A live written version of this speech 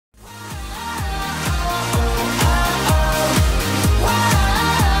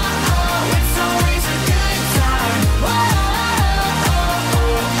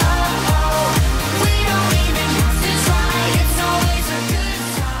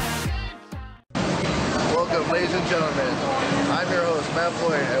ladies and gentlemen. I'm your host, Matt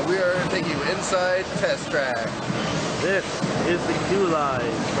Floyd, and we are taking you inside Test Track. This is the queue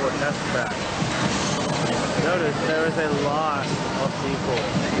line for Test Track. Notice there is a lot of people.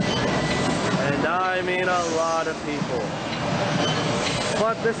 And I mean a lot of people.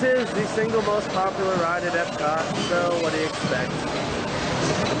 But this is the single most popular ride at Epcot, so what do you expect?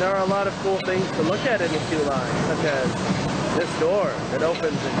 And there are a lot of cool things to look at in the queue line, such as this door that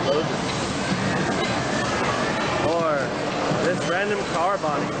opens and closes. Or this random car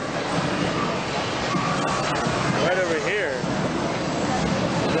body. Right over here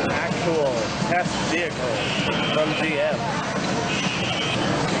is an actual test vehicle from GM.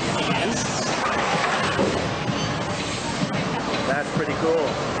 That's pretty cool.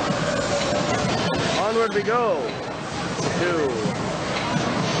 Onward we go to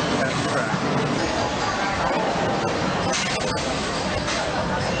Test Track.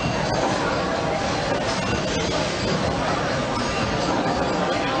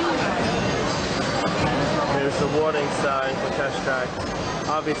 There's the warning sign for Test Track.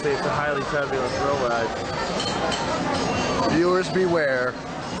 Obviously, it's a highly turbulent thrill ride. Viewers beware.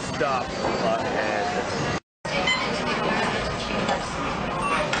 Stop ahead.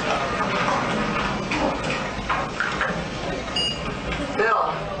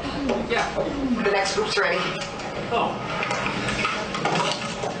 Bill. Yeah. The next group's ready. Oh.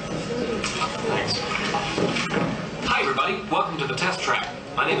 Thanks. Hi, everybody. Welcome to the Test Track.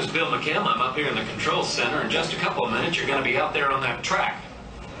 My name is Bill McKim. I'm up here in the control center. In just a couple of minutes, you're going to be out there on that track.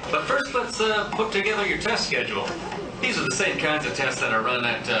 But first, let's put together your test schedule. These are the same kinds of tests that are run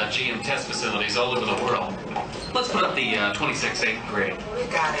at GM test facilities all over the world. Let's put up the 26/8 grade. You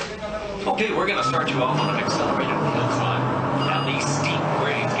got it. Okay, we're going to start you off on an accelerated hill climb. Now, these steep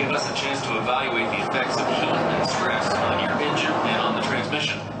grades give us a chance to evaluate the effects of heat and stress on your engine and on the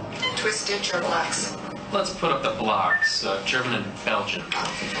transmission. Twist stitch or blocks. Let's put up the blocks, German and Belgian.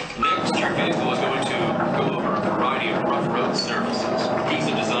 Next, your vehicle is going to go over a variety of rough road surfaces. These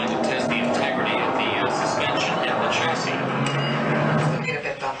are designed to test the integrity of the suspension and the chassis. It's going to get a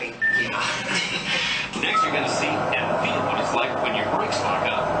bit bumpy. Yeah. Next, you're going to see and feel what it's like when your brakes lock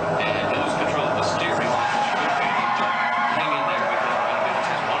up and lose control of the steering. Hang in there, because we're going to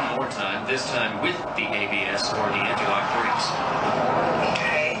test one more time, this time with the ABS or the anti-lock brakes.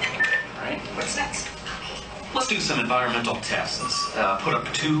 Okay. All right. What's next? Let's do some environmental tests. Put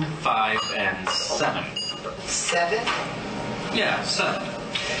up 2, 5, and 7. 7? Yeah, 7.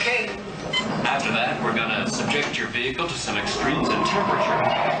 Okay. After that, we're going to subject your vehicle to some extremes in temperature,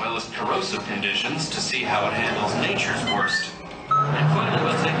 as well as corrosive conditions to see how it handles nature's worst. And finally,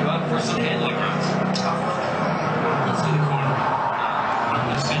 we'll take you out for some handling runs. Let's do the corner.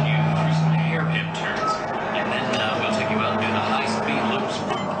 I'm going to send you through some hairpin turns, and then we'll take you out and do the high-speed loops.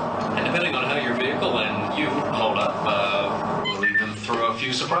 And depending on how your vehicle and you hold up, we'll even throw a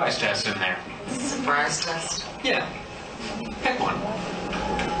few surprise tests in there. Surprise test? Yeah. Pick one.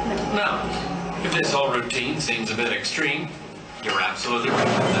 Now, if this whole routine seems a bit extreme, you're absolutely right.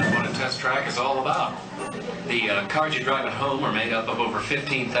 That's what a test track is all about. The cars you drive at home are made up of over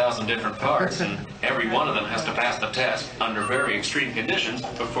 15,000 different parts, and every one of them has to pass the test under very extreme conditions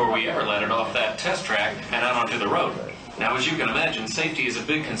before we ever let it off that test track and out onto the road. Now, as you can imagine, safety is a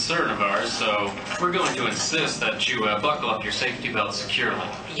big concern of ours, so we're going to insist that you buckle up your safety belt securely.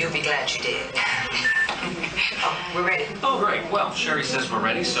 You'll be glad you did. Oh, we're ready. Oh, great. Well, Sherry says we're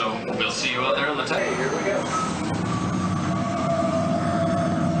ready, so we'll see you out there on the table. Hey, here we go.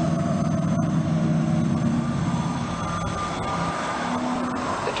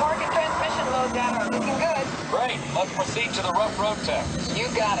 The torque and transmission load data are looking good. Great. Let's proceed to the rough road test. You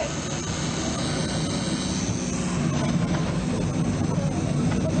got it.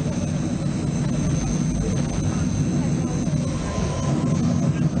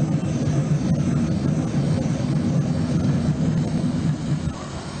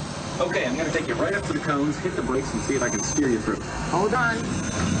 Okay, I'm going to take you right up to the cones, hit the brakes, and see if I can steer you through. Hold on.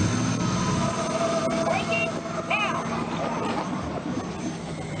 Braking now.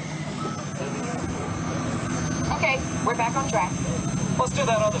 Okay, we're back on track. Let's do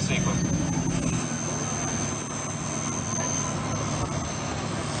that other sequence.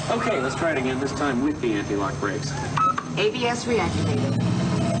 Okay, let's try it again, this time with the anti-lock brakes. ABS reactivated.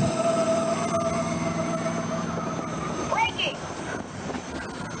 Braking.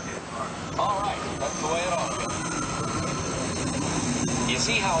 All right, that's the way it ought to be. You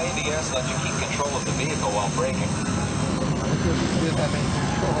see how ABS lets you keep control of the vehicle while braking?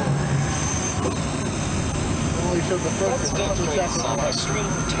 Let's demonstrate some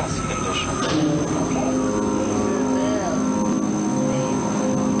extreme test conditions.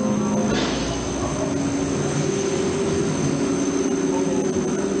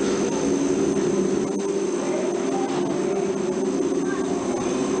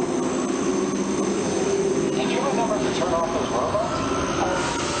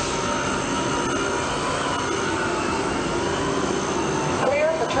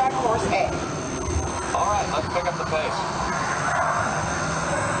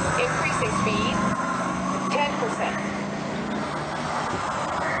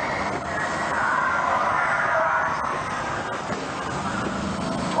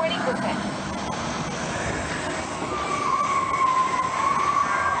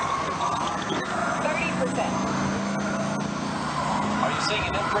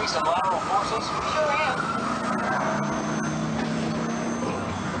 increase in lateral forces? Sure am.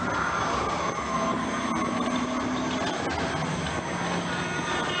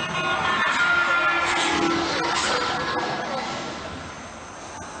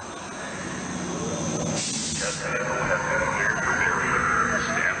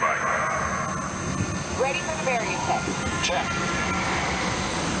 Ready for the variant test. Check.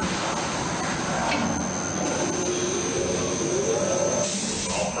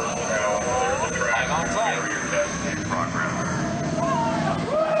 Hang on tight.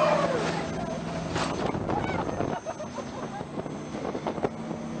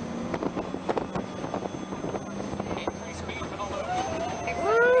 Increase speed for the loop.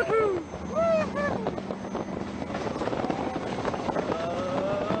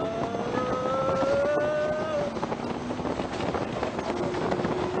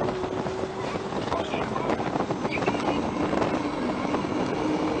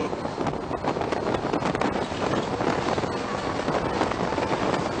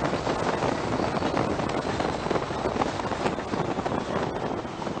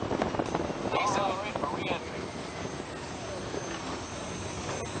 Decelerate for re-entry.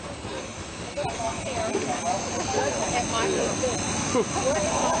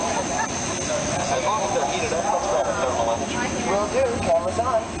 As long as they're heated up, let's grab a thermal image. Will do. Cameras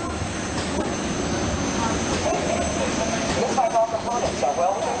on. Looks like all components are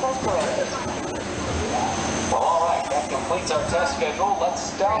well within those parameters. Well, all right, that completes our test schedule.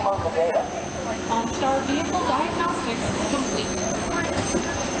 Let's download the data. OnStar vehicle diagnostics complete.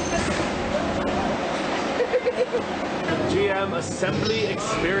 GM Assembly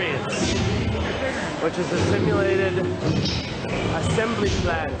Experience, which is a simulated assembly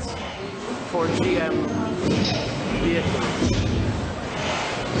plant for GM vehicles.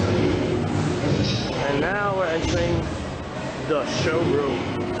 And now we're entering the showroom,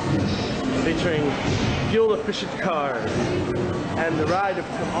 featuring fuel-efficient cars and the ride of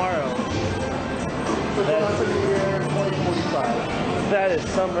tomorrow. That is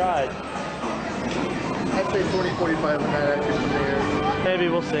some ride. I'd say 40-45 when that actually premieres. Maybe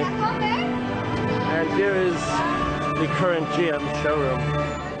we'll see. And here is the current GM showroom.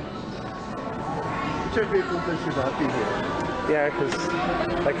 Check vehicles that should not be here. Yeah, because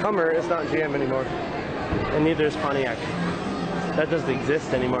like Hummer is not GM anymore, and neither is Pontiac. That doesn't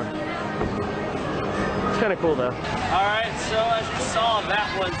exist anymore. It's kind of cool though. All right, so as you saw,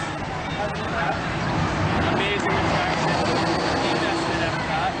 that was amazing attraction.